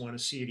 I just want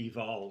to see it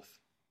evolve.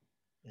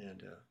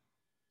 And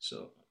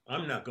so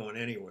I'm not going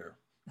anywhere.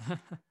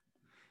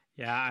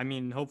 Yeah, I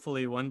mean,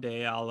 hopefully one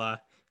day I'll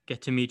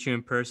get to meet you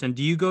in person.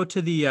 Do you go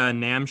to the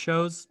NAM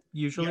shows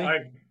Yeah,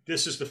 usually?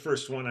 this is the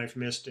first one I've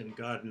missed in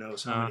God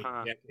knows how many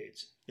Uh-huh.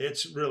 decades.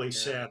 It's really Yeah.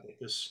 sad that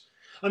this.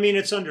 I mean,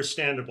 it's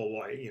understandable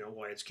why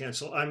it's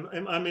canceled.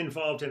 I'm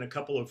involved in a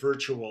couple of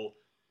virtual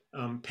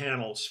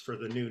panels for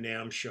the new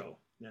NAM show.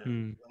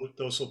 Hmm.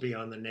 Those will be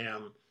on the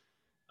NAM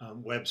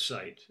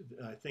website.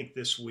 I think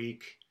this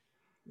week.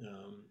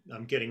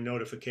 I'm getting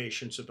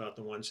notifications about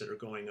the ones that are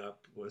going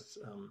up with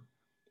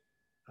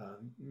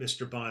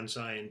Mr.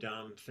 Bonsai and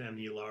Dom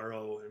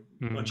Famularo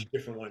and a bunch Hmm. of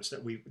different ones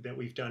that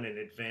we've done in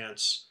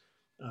advance.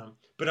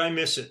 But I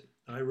miss it.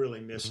 I really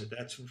miss it. Hmm.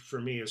 That's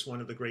for me is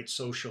one of the great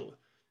social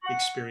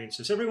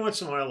experiences. Every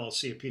once in a while, I'll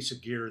see a piece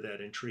of gear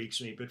that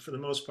intrigues me, but for the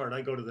most part,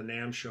 I go to the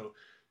NAM show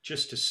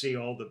just to see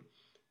all the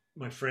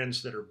my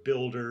friends that are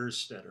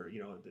builders, that are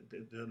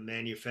the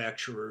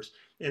manufacturers,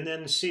 and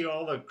then see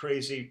all the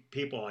crazy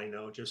people I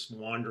know just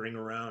wandering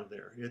around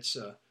there. It's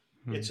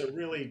Hmm. a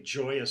really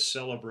joyous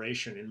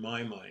celebration in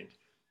my mind,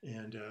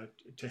 and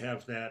to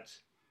have that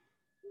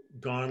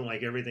gone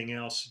like everything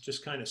else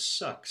just kind of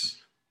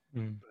sucks.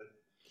 Hmm.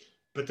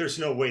 But there's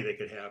no way they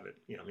could have it.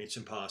 I mean, it's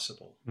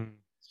impossible. Hmm.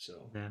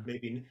 So Yeah.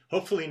 maybe,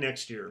 hopefully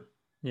next year.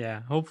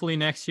 Yeah, hopefully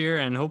next year,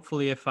 and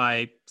hopefully if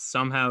I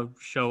somehow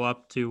show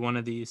up to one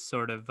of these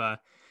sort of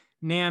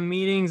NAM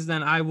meetings,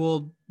 then I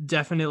will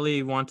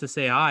definitely want to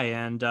say hi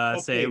and say,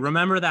 Okay.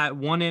 remember that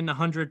 1 in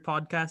 100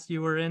 podcast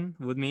you were in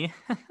with me?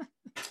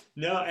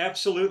 No,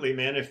 absolutely,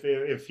 man.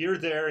 If you're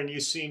there and you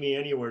see me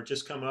anywhere,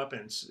 just come up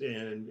and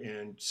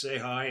say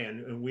hi,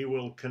 and we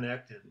will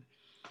connect and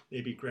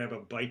maybe grab a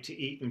bite to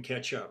eat and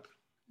catch up.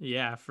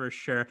 Yeah, for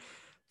sure.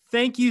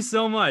 Thank you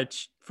so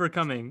much for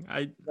coming.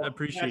 I Well,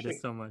 appreciate it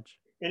Patrick, so much.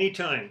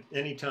 anytime,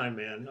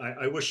 man.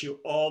 I wish you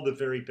all the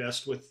very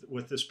best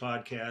with this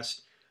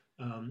podcast.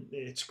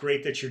 It's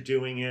great that you're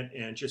doing it,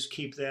 and just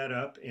keep that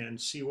up and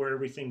see where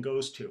everything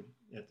goes to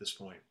at this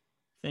point.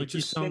 But Thank you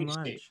just so stay safe.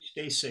 much.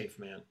 Stay safe,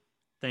 man.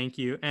 Thank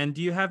you. And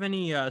do you have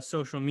any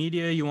social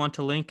media you want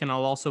to link? And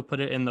I'll also put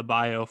it in the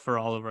bio for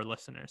all of our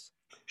listeners.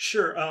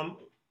 Sure.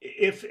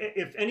 If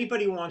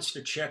anybody wants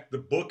to check the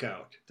book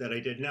out that I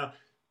did now,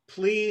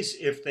 please,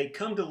 if they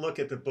come to look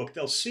at the book,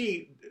 they'll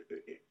see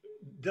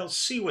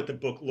what the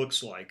book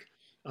looks like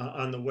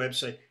on the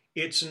website.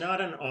 It's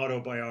not an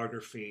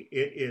autobiography.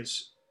 It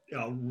is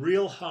a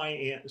real high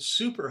end,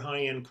 super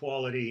high end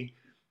quality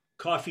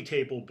coffee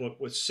table book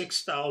with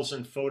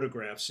 6,000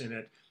 photographs in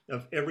it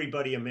of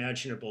everybody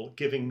imaginable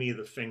giving me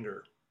the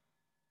finger.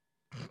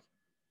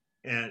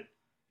 And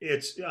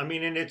it's kind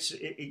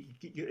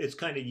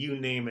of, you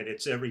name it.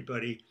 It's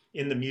everybody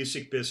in the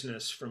music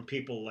business, from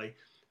people like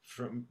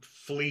from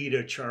Flea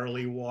to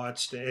Charlie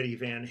Watts to Eddie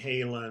Van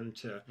Halen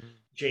to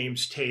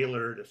James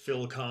Taylor to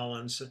Phil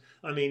Collins.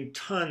 I mean,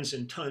 tons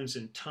and tons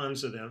and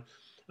tons of them.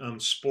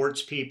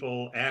 Sports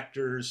people,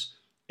 actors,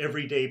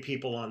 everyday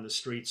people on the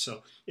street.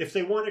 So if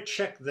they want to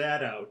check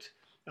that out,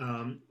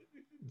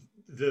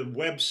 the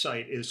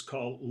website is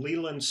called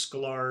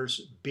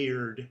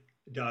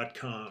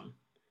lelandsklar'sbeard.com.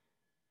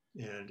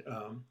 And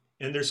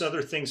there's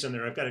other things in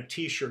there. I've got a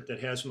T-shirt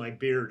that has my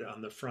beard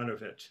on the front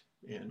of it,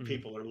 and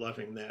people are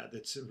loving that.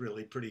 It's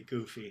really pretty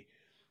goofy.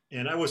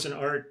 And I was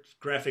an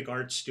graphic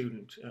art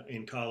student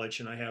in college,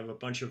 and I have a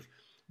bunch of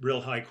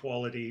real high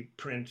quality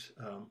print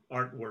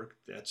artwork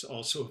that's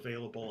also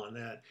available on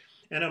that.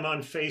 And I'm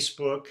on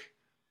Facebook.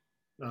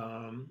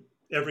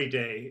 Every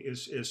day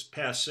is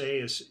passe.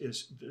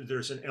 Is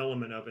there's an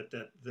element of it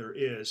that there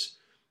is.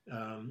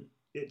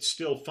 It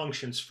still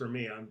functions for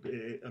me.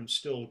 I'm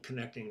still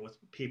connecting with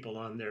people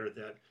on there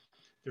that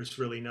there's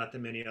really not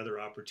that many other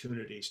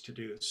opportunities to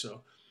do.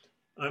 So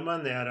I'm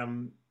on that.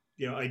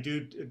 I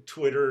do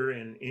Twitter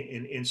and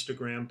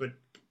Instagram, but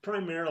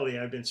primarily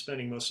I've been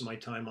spending most of my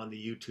time on the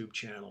YouTube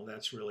channel.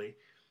 That's really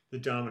the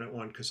dominant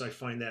one, because I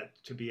find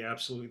that to be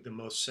absolutely the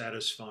most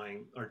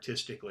satisfying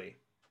artistically.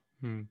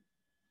 And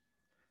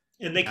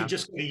they can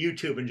just go to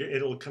YouTube and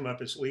it'll come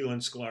up as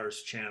Leland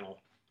Sklar's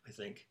channel, I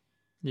think.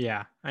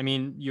 Yeah. I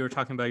mean, you were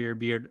talking about your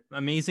beard.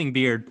 Amazing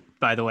beard,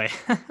 by the way.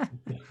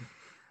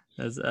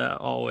 As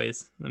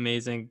always,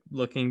 amazing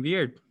looking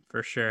beard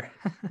for sure.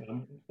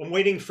 I'm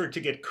waiting for it to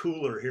get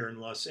cooler here in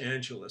Los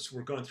Angeles.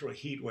 We're going through a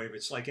heat wave.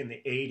 It's like in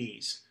the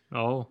 80s.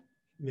 Oh.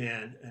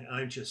 Man, and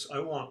I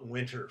want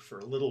winter for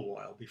a little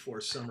while before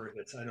summer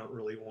hits. I don't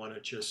really want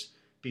to just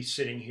be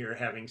sitting here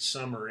having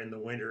summer in the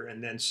winter,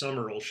 and then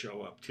summer will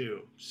show up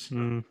too.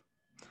 So.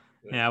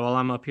 Yeah, well,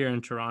 I'm up here in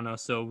Toronto,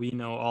 so we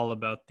know all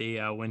about the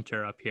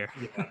winter up here.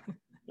 Yeah,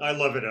 I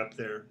love it up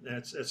there.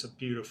 That's a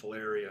beautiful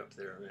area up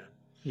there, man.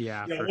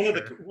 Yeah, Yeah, for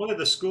one of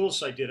the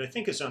schools I did, I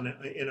think, is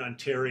in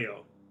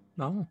Ontario.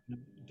 Oh.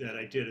 That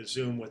I did a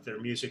Zoom with their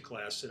music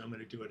class, and I'm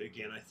going to do it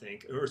again, I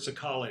think. Or it's a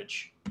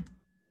college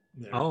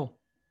there. Oh,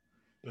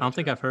 I don't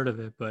think I've heard of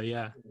it, but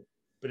yeah.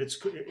 But it's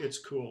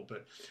cool.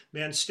 But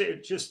man,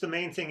 just the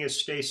main thing is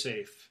stay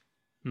safe.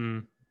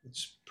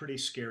 It's pretty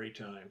scary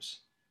times.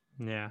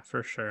 Yeah,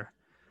 for sure.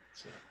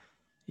 So.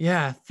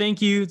 Yeah,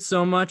 thank you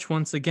so much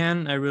once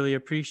again. I really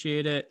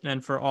appreciate it.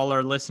 And for all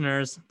our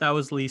listeners, that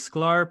was Lee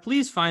Sklar.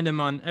 Please find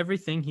him on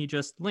everything he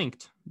just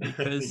linked,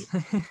 because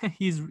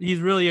he's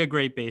really a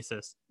great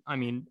bassist. I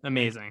mean,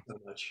 amazing. Thank you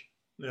so much.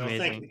 No,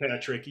 thank you,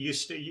 Patrick. You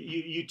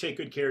take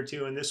good care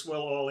too, and this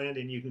will all end,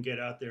 and you can get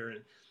out there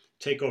and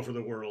take over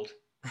the world.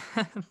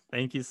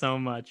 Thank you so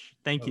much.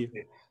 Thank you.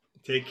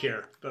 Take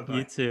care. Bye-bye.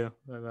 You too.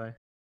 Bye-bye.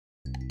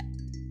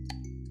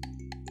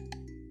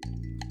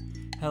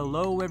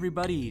 Hello,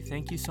 everybody.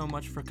 Thank you so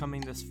much for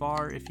coming this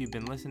far. If you've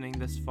been listening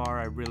this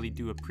far, I really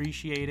do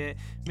appreciate it.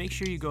 Make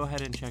sure you go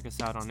ahead and check us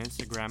out on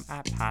Instagram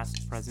at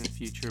Past, Present,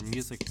 Future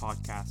Music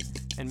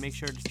Podcast. And make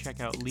sure to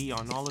check out Lee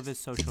on all of his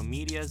social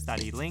medias that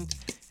he linked.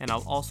 And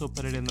I'll also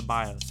put it in the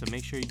bio. So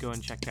make sure you go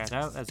and check that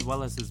out, as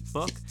well as his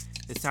book.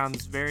 It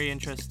sounds very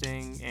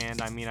interesting.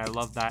 And I mean, I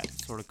love that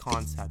sort of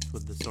concept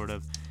with the sort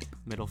of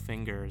middle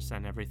fingers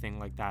and everything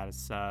like that.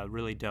 It's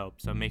really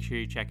dope. So make sure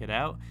you check it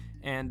out.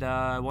 And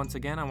once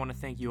again, I want to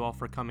thank you all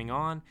for coming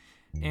on,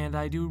 and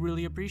I do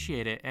really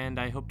appreciate it, and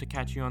I hope to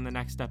catch you on the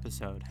next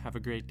episode. Have a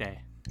great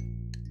day.